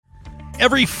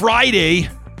every Friday,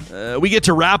 we get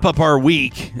to wrap up our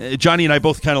week. Johnny and I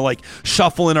both kind of like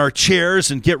shuffle in our chairs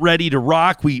and get ready to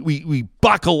rock. We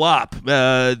buckle up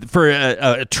for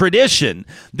a tradition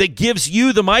that gives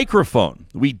you the microphone.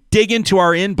 We dig into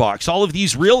our inbox, all of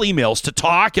these real emails to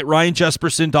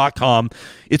talk@ryanjesperson.com.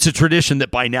 It's a tradition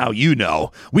that by now you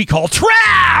know we call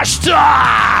Trash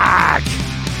Talk.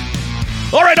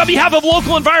 All right, on behalf of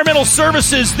Local Environmental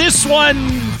Services, this one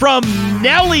from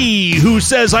Nellie, who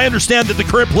says, I understand that the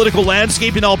current political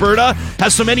landscape in Alberta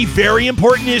has so many very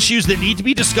important issues that need to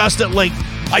be discussed at length.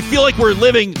 I feel like we're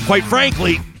living, quite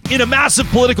frankly, in a massive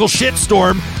political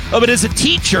shitstorm. But as a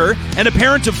teacher and a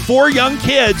parent of 4 young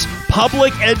kids,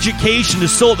 public education is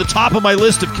still at the top of my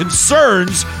list of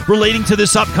concerns relating to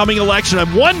this upcoming election.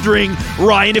 I'm wondering,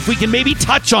 Ryan, if we can maybe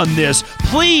touch on this.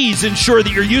 Please ensure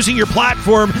that you're using your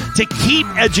platform to keep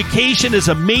education as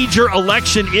a major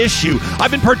election issue.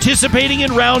 I've been participating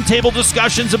in roundtable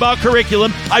discussions about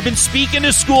curriculum. I've been speaking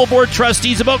to school board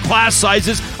trustees about class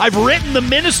sizes. I've written the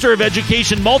Minister of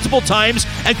Education multiple times,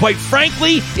 and quite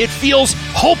frankly, it feels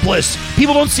hopeless.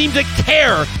 People don't seem to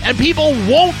care, and people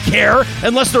won't care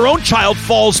unless their own child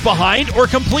falls behind or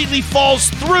completely falls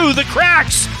through the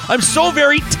cracks. I'm so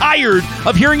very tired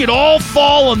of hearing it all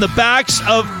fall on the backs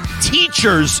of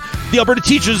teachers. The Alberta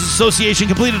Teachers Association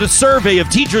completed a survey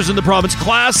of teachers in the province,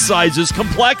 class sizes,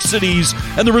 complexities,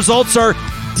 and the results are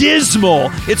dismal.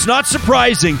 It's not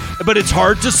surprising, but it's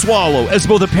hard to swallow as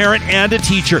both a parent and a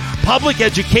teacher. Public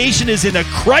education is in a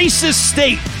crisis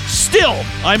state. Still,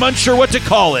 I'm unsure what to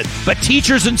call it, but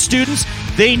teachers and students,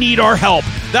 they need our help.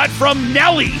 That from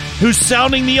Nellie, who's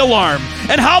sounding the alarm.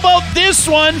 And how about this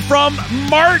one from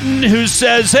Martin, who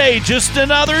says, hey, just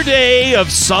another day of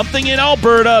something in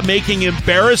Alberta making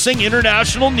embarrassing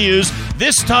international news,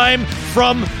 this time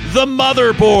from the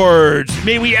motherboard.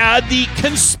 May we add the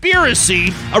conspiracy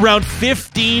around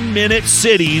 15-minute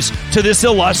cities to this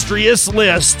illustrious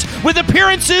list, with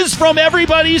appearances from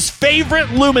everybody's favorite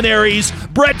luminaries,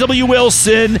 Brett W.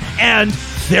 Wilson and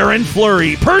Theron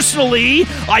Fleury. Personally,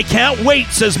 I can't wait,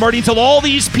 says Marty, until all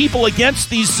these people against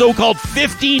these so-called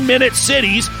 15-minute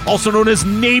cities, also known as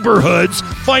neighborhoods,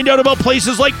 find out about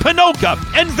places like Ponoka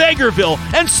and Vegreville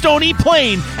and Stony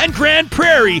Plain and Grand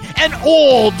Prairie and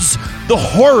Olds. The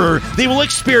horror they will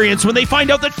experience when they find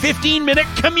out that 15-minute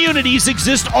communities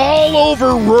exist all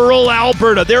over rural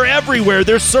Alberta. They're everywhere.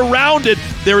 They're surrounded.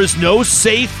 There is no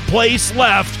safe place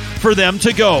left for them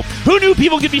to go. Who knew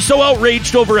people could be so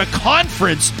outraged over a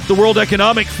conference, the World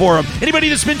Economic Forum? Anybody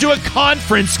that's been to a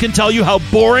conference can tell you how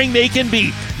boring they can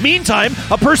be. Meantime,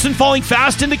 a person falling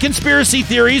fast into conspiracy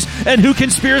theories, and who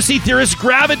conspiracy theorists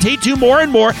gravitate to more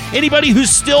and more, anybody who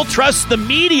still trusts the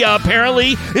media,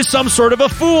 apparently, is some sort of a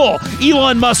fool.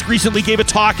 Elon Musk recently gave a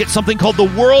talk at something called the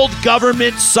World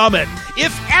Government Summit.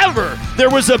 If ever there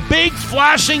was a big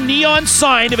flashing neon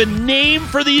sign of a name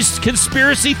for these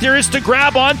conspiracy theorists to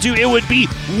grab onto, it would be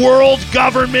World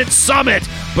Government Summit.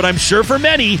 But I'm sure for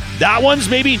many, that one's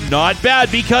maybe not bad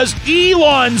because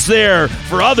Elon's there.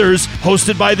 For others,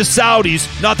 hosted by the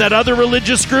Saudis, not that other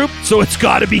religious group, so it's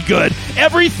gotta be good.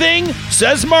 Everything,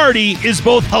 says Marty, is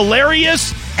both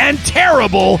hilarious and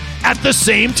terrible at the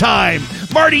same time.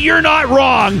 Marty, you're not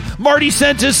wrong. Marty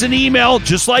sent us an email,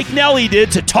 just like Nellie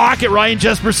did, to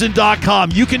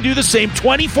talk@ryanjesperson.com. You can do the same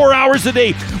 24 hours a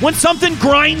day. When something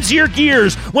grinds your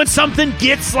gears, when something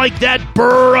gets like that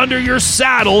burr under your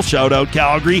saddle, shout out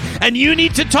Calgary, and you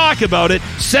need to talk about it,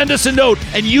 send us a note,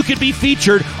 and you could be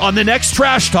featured on the next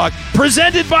Trash Talk,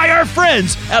 presented by our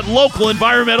friends at Local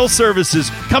Environmental Services.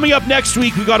 Coming up next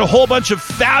week, we've got a whole bunch of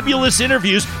fabulous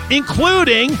interviews,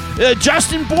 including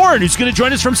Justin Bourne, who's going to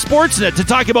join us from Sportsnet to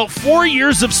talk about 4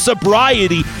 years of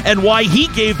sobriety and why he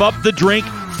gave up the drink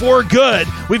for good.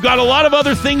 We've got a lot of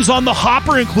other things on the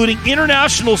hopper, including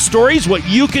international stories. What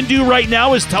you can do right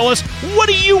now is tell us, what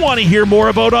do you want to hear more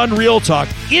about on Real Talk?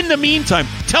 In the meantime,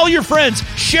 tell your friends,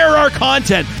 share our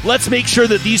content. Let's make sure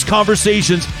that these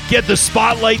conversations get the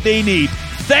spotlight they need.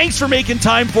 Thanks for making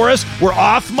time for us. We're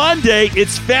off Monday.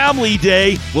 It's Family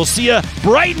Day. We'll see you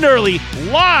bright and early,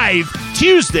 live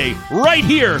Tuesday, right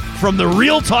here from the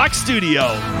Real Talk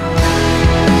studio.